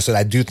 6. Like I said,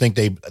 I do think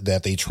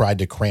that they tried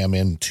to cram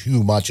in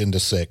too much into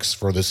 6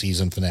 for the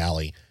season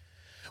finale.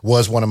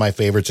 Was one of my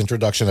favorites.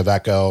 Introduction of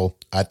Echo.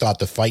 I thought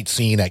the fight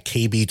scene at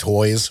KB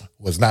Toys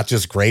was not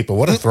just great, but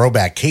what a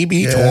throwback.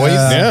 KB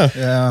Toys.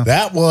 Yeah.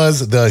 That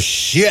was the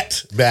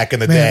shit back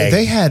in the Man, day.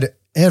 they had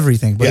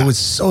everything, but Yeah. it was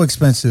so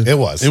expensive. It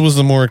was. It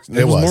was more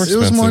expensive. It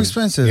was more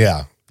expensive.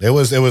 Yeah. It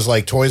was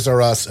like Toys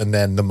R Us, and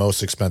then the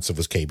most expensive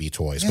was KB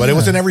Toys. But it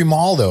was in every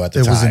mall, though, at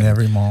the It time. was in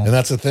every mall. And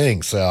that's the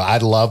thing. So I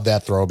love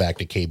that throwback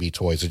to KB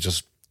Toys. It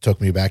just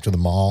took me back to the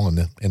mall in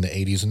the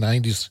 80s and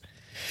 90s.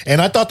 And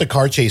I thought the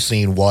car chase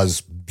scene was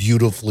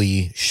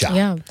beautifully shot.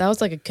 Yeah, that was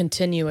like a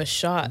continuous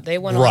shot. They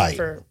went Right. on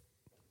for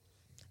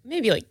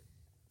maybe like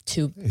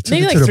took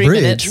maybe it like to the 3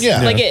 bridge. minutes.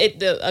 Yeah. Like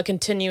a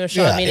continuous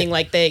shot, Yeah, meaning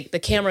like the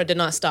camera did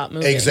not stop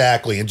moving.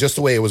 Exactly. And just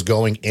the way it was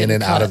going in Didn't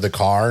and out cut. of the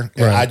car.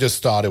 And I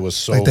just thought it was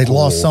so Like they'd cool.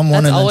 lost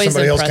someone That's and then always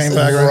somebody else came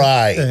back.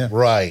 impressive.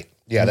 Right.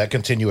 Yeah, that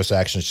continuous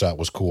action shot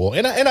was cool.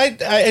 And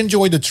I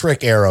enjoyed the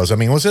trick arrows. I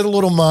mean, was it a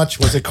little much?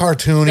 Was it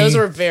cartoony? Those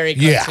were very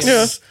cartoony.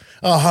 Yes.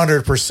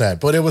 100%,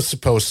 but it was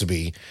supposed to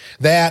be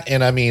that.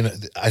 And I mean,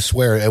 I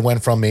swear it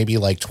went from maybe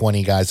like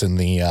 20 guys in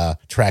the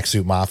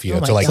tracksuit mafia Oh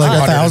my to like God.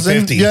 Like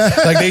 150. 1,000?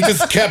 Yeah. Like they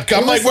just kept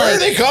coming. was Like, where are like-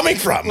 they coming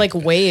from? Like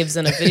waves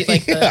in a video,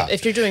 like Yeah.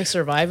 if you're doing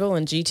survival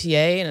in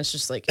GTA, and it's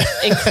just like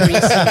increasing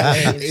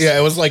waves. yeah,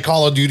 it was like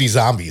Call of Duty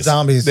zombies.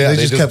 Zombies. Yeah, They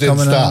just kept didn't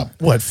coming stop.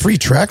 out. What? Free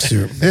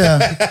tracksuit. Yeah.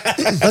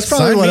 That's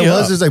probably Sign what me it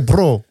was. up. It's like,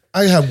 bro,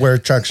 I have wear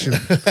tracksuit.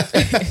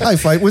 I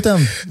fight with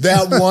them.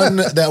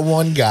 That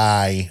one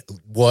guy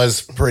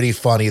was pretty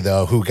funny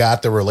though, who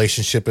got the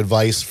relationship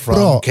advice from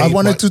Bro, Kate. I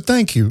wanted to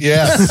thank you.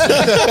 Yes.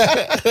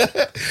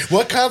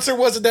 What concert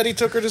was it that he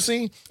took her to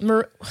see?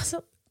 What's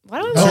up? Why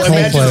don't Oh, I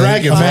Imagine Coldplay.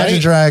 Dragons, Imagine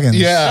right? Dragons.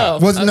 Yeah.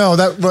 Oh. Was no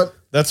that what?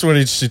 That's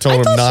what she told I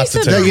him thought not she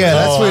to said take. that. Yeah,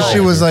 that's where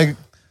she was like.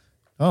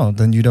 Oh,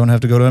 then you don't have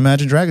to go to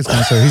Imagine Dragons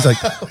concert. He's like,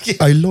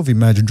 I love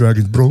Imagine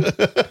Dragons, bro.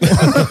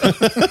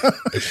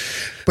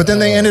 But then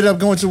they ended up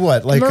going to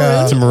what? Like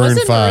Maroon? To Maroon Was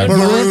it 5.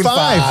 Maroon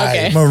 5.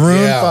 Okay.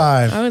 Maroon Yeah.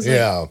 5. I was like,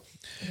 Yeah.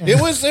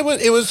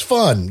 It was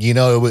fun. You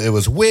know, it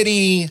was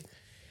witty.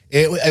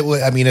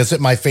 I mean, is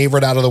it my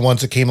favorite out of the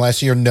ones that came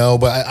last year? No,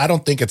 but I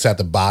don't think it's at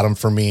the bottom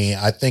for me.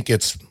 I think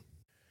it's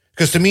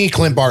because to me,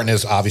 Clint Barton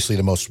is obviously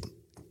the most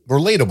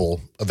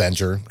relatable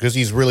Avenger because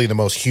he's really the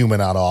most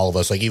human out of all of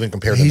us. Like even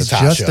compared He's to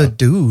Natasha, just a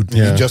dude.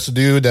 he's just a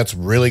dude that's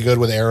really good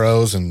with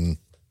arrows and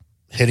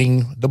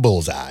hitting the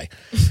bullseye.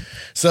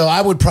 So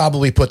I would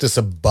probably put this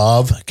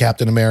above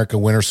Captain America: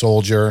 Winter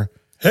Soldier.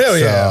 Hell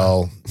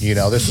So, you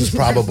know, this is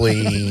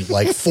probably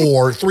like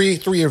 3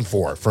 and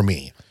 4 for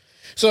me.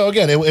 So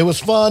again, it was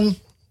fun,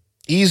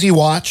 easy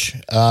watch.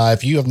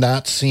 If you have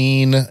not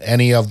seen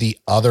any of the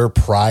other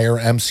prior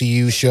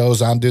MCU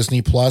shows on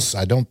Disney Plus,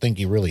 I don't think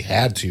you really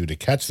had to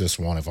catch this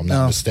one, if I'm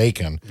not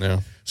mistaken. Yeah.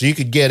 So you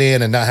could get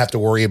in and not have to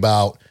worry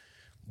about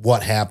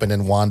what happened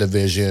in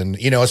WandaVision.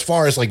 You know, as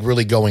far as like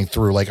really going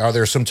through, like, are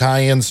there some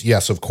tie-ins?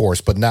 Yes, of course,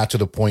 but not to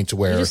the point to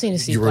where You just need to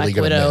see you're really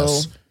Black going to Widow.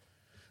 miss.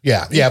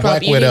 Yeah, you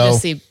Black you Widow. need to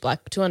see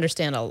to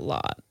understand a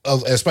lot.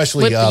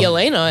 Especially With the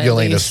Yelena, at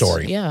Yelena's least.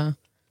 story. Yeah.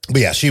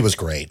 But yeah, she was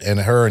great. And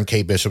her and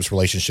Kate Bishop's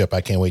relationship,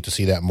 I can't wait to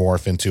see that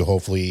morph into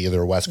hopefully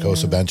either West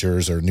Coast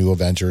Avengers or New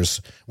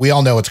Avengers. We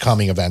all know it's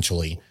coming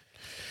eventually.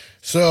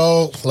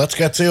 So let's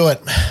get to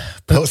it.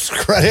 Post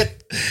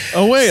credit.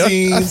 Oh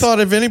wait, I thought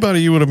if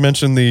anybody you would have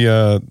mentioned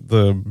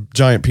the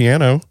giant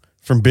piano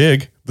from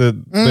Big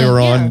that they were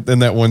on in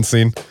that one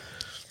scene.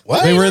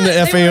 What? They were in the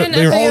FAO.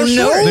 They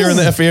were in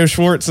the FAO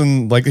Schwartz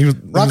and like he was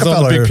on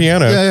the big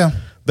piano. Yeah.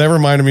 That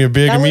reminded me of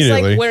Big That was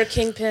immediately. like where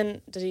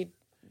Kingpin did he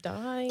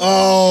die?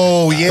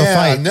 Oh, The yeah.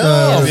 fight.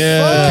 No.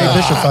 Yeah. Kate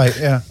Bishop fight.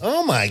 Yeah.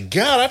 Oh, my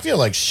God. I feel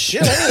like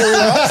shit. I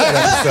didn't watch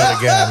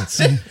that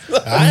episode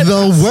again.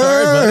 The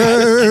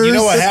word. You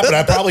know what happened?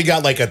 I probably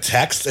got like a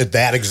text at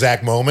that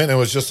exact moment. And it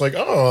was just like,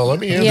 oh, let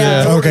me in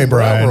Yeah. there. Okay,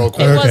 Brian. Real It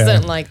quick. Okay.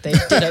 wasn't like they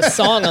did a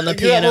song on the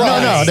piano.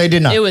 right. No, they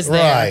did not. It was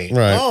there.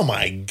 Right. Oh,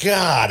 my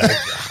God.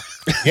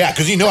 Yeah,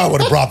 because I would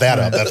have brought that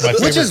up. That's my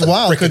favorite Which is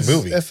wild freaking because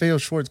movie. FAO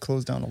Schwartz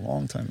closed down a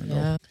long time ago.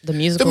 Yeah. The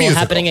musical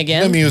happening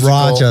again. The musical.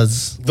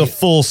 Rogers. the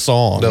full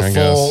song. I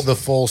guess. The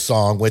full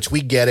song, which we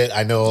get it.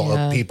 I know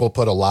Yeah. people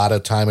put a lot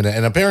of time in it,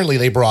 and apparently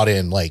they brought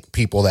in like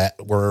people that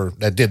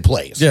did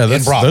plays. Yeah,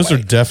 in Broadway. those are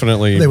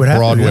definitely They would have to,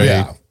 Broadway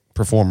yeah.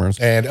 performers.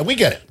 And we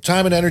get it,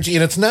 time and energy,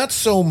 and it's not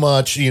so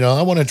much.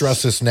 I want to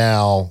address this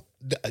now.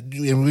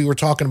 And we were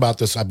talking about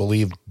this, I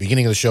believe,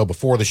 beginning of the show,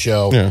 before the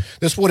show. Yeah.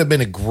 This would have been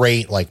a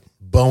great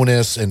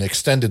bonus and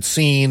extended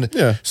scene,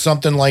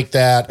 something like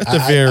that At the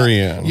very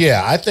end.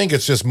 Yeah, I think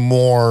it's just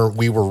more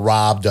we were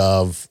robbed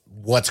of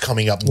what's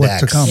coming up What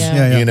next. to come.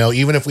 Yeah. Yeah.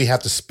 Even if we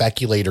have to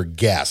speculate or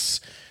guess.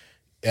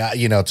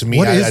 To me,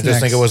 What I is just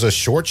think next? it was a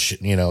short,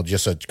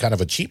 just a kind of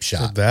a cheap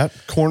shot. That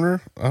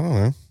corner, I don't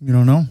know. You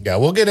don't know? Yeah,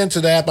 we'll get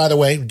into that. By the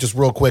way, just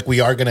real quick, we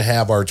are going to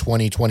have our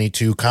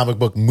 2022 comic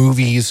book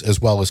movies as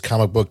well as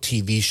comic book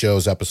TV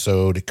shows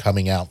episode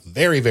coming out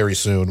very, very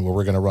soon, where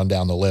we're going to run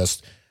down the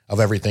list of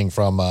everything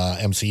from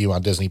MCU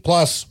on Disney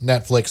Plus,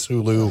 Netflix,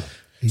 Hulu.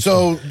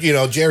 So,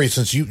 Jerry,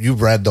 since you've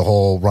read the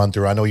whole run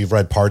through, I know you've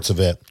read parts of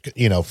it,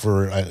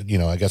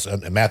 I guess,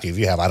 Matthew, if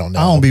you have, I don't know.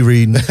 I don't be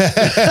reading.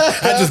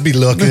 I just be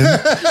looking.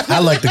 I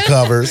like the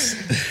covers.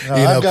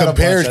 I've got a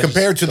bunch.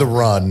 Compared to the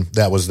run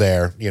that was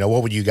there,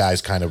 what would you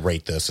guys kind of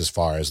rate this as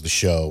far as the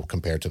show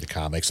compared to the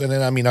comics? And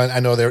then, I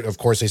know of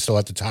course, they still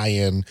have to tie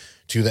in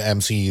to the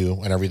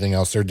MCU and everything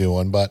else they're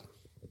doing, but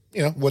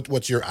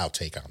what's your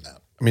outtake on that?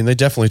 I mean, they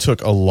definitely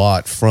took a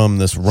lot from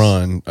this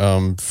run.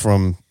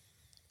 From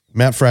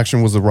Matt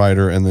Fraction was the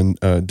writer, and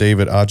then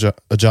David Aja.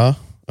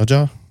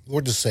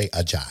 Or just say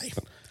Ajay.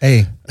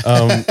 Hey,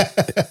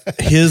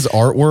 His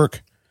artwork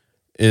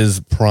is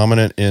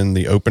prominent in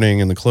the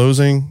opening and the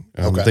closing.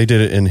 Okay. They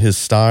did it in his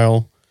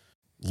style.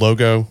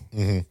 Logo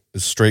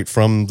is straight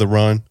from the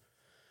run.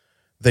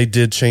 They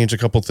did change a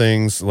couple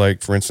things,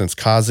 like for instance,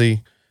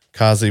 Kazi.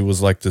 Kazi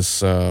was like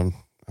this,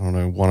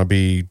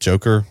 wannabe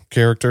Joker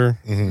character.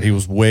 He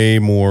was way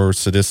more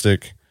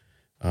sadistic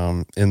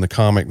in the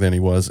comic than he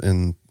was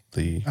in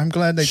the I'm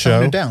glad they show.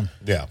 toned it down.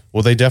 Yeah.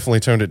 Well, they definitely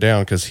toned it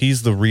down because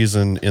he's the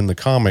reason in the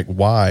comic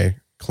why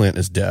Clint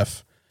is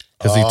deaf.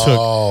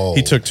 Because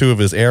he took two of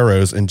his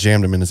arrows and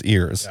jammed them in his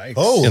ears in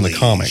the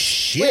comic.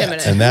 Shit. Wait a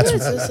minute. And that's Who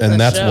is this in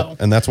the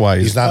show? why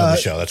He's not on the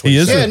show. That's what he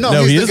you is. said. Yeah, no,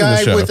 No, he's he the is in the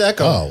guy show. with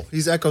Echo. Oh.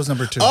 He's Echo's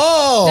number 2.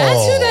 Oh.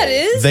 That's who that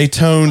is? They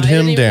toned I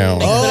him didn't even- down.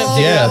 they couldn't figure out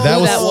Yeah, who that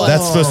was.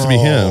 that's supposed to be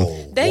him.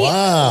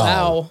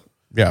 Wow.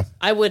 Yeah,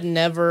 I would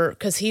never,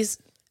 because he's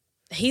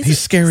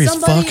scary as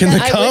somebody fuck in the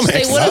that I wish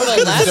comics. They would have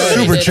elaborated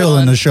Super chill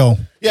in on. the show.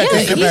 Yeah, Yeah, in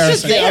he's comparison.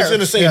 just there. I was going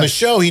to say in the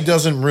show, he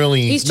doesn't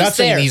really. He's not just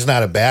saying there. he's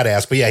not a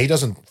badass, but yeah, he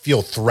doesn't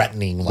feel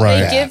threatening like Right.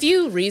 They that. give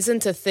you reason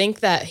to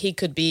think that he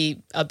could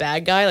be a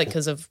bad guy, like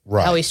because of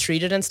Right. how he's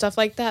treated and stuff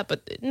like that.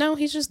 But no,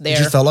 he's just He there.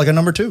 just felt like a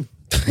number 2.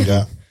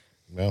 Yeah.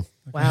 Well,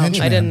 Wow, I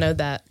henchman. didn't know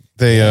that.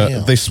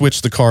 They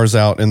switched the cars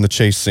out in the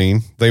chase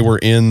scene. They were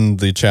in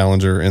the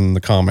Challenger in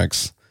the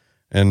comics,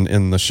 and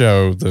in the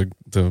show, the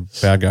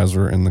bad guys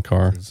were in the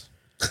car.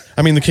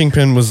 I mean, the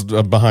Kingpin was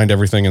behind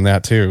everything in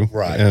that too,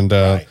 Right, And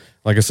right.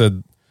 like I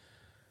said,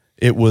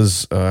 it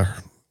was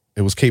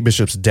Kate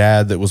Bishop's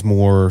dad that was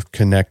more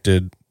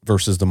connected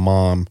versus the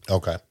mom.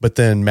 okay. But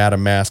then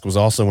Madame Mask was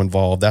also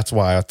involved. That's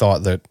why I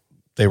thought that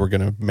they were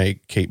going to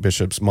make Kate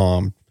Bishop's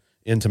mom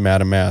into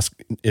Madame Mask,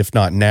 if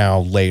not now,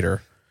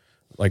 later.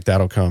 Like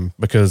that'll come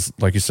because,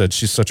 like you said,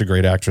 she's such a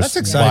great actress. That's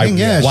exciting, Why,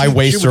 yeah. why She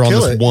waste would her on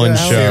kill this it. one Yeah.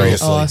 show?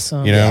 Seriously.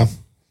 Awesome. You know.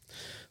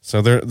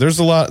 So there's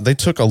a lot. They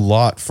took a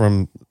lot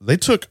from. They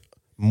took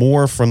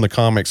more from the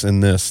comics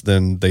in this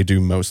than they do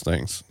most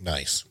things.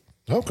 Nice.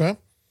 Okay.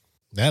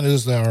 That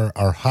is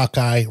our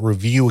Hawkeye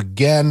review.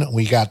 Again,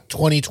 we got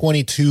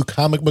 2022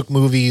 comic book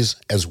movies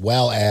as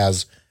well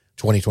as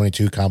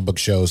 2022 comic book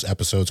shows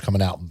episodes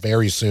coming out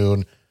very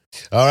soon.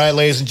 All right,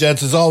 ladies and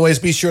gents, as always,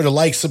 be sure to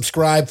like,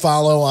 subscribe,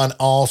 follow on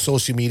all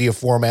social media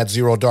formats,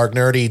 Zero Dark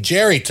Nerdy.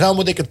 Jerry, tell them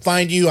where they can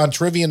find you on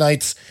trivia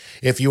nights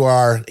if you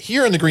are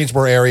here in the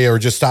Greensboro area or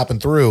just stopping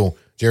through.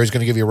 Jerry's going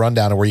to give you a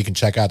rundown of where you can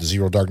check out the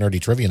Zero Dark Nerdy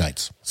trivia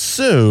nights.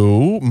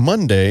 So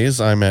Mondays,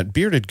 I'm at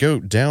Bearded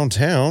Goat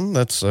downtown.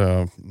 That's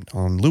on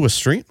Lewis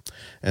Street.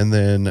 And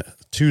then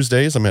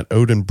Tuesdays, I'm at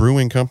Odin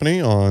Brewing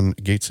Company on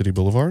Gate City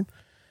Boulevard.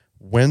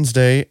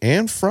 Wednesday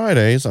and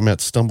Fridays, I'm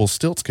at Stumble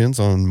Stiltskins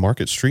on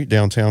Market Street,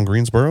 downtown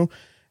Greensboro.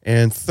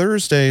 And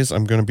Thursdays,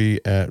 I'm going to be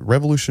at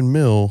Revolution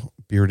Mill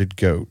Bearded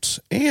Goat.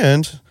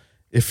 And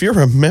if you're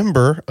a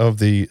member of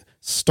the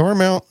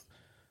Starmount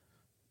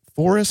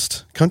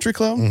Forest Country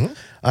Club,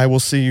 I will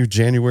see you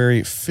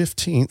January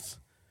 15th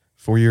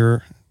for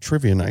your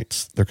trivia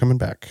nights. They're coming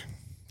back.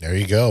 There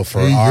you go for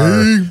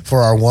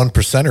our one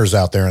percenters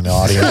out there in the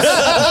audience.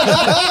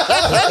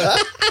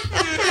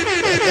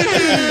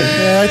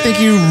 Yeah, I think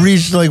you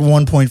reached like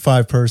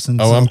 1.5 persons.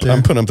 Oh, I'm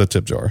putting up the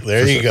tip jar.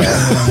 There you go.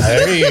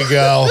 There you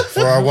go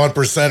for our one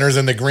percenters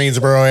in the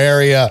Greensboro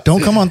area.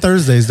 Don't come on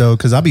Thursdays though,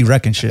 because I'll be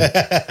wrecking shit.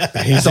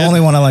 He's the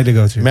only one I like to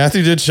go to.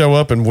 Matthew did show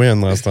up and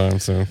win last time,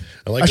 so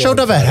I showed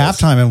up at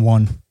halftime and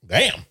won.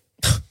 Damn.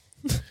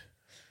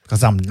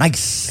 Because I'm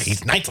nice.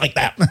 He's nice like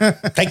that.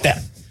 Take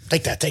that.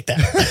 Take that.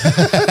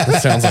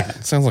 It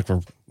sounds like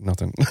we're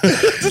nothing. He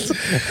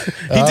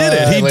did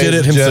it. He did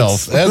it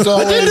himself. As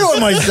always, I did do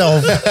it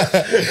myself.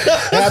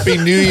 Happy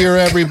New Year,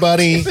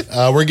 everybody.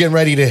 We're getting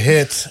ready to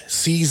hit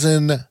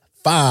season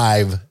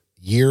 5,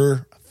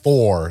 year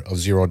 4 of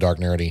Zero Dark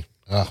Nerdy.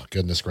 Oh,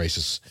 goodness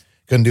gracious.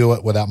 Couldn't do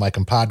it without my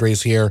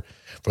compadres here.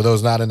 For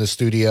those not in the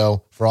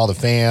studio, for all the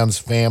fans,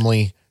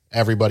 family,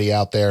 everybody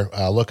out there,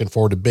 looking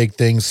forward to big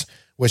things.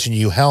 Wishing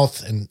you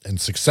health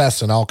and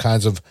success and all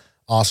kinds of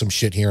awesome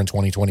shit here in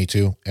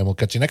 2022. And we'll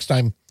catch you next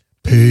time.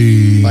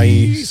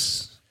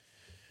 Peace.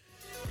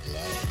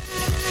 Yeah!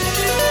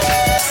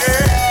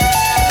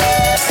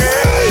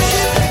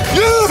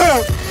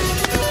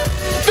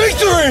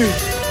 Victory!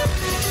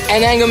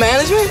 And anger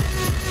management?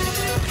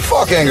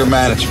 Fuck anger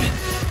management.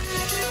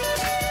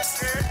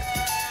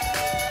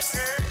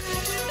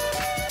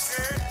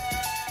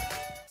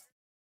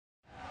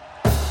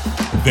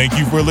 Thank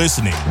you for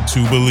listening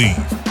to Believe.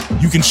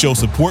 You can show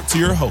support to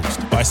your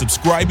host by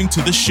subscribing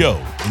to the show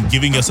and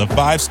giving us a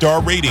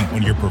 5-star rating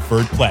on your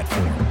preferred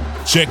platform.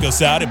 Check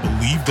us out at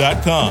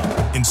Believe.com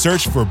and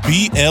search for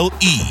BLEAV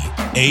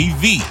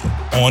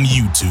on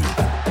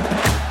YouTube.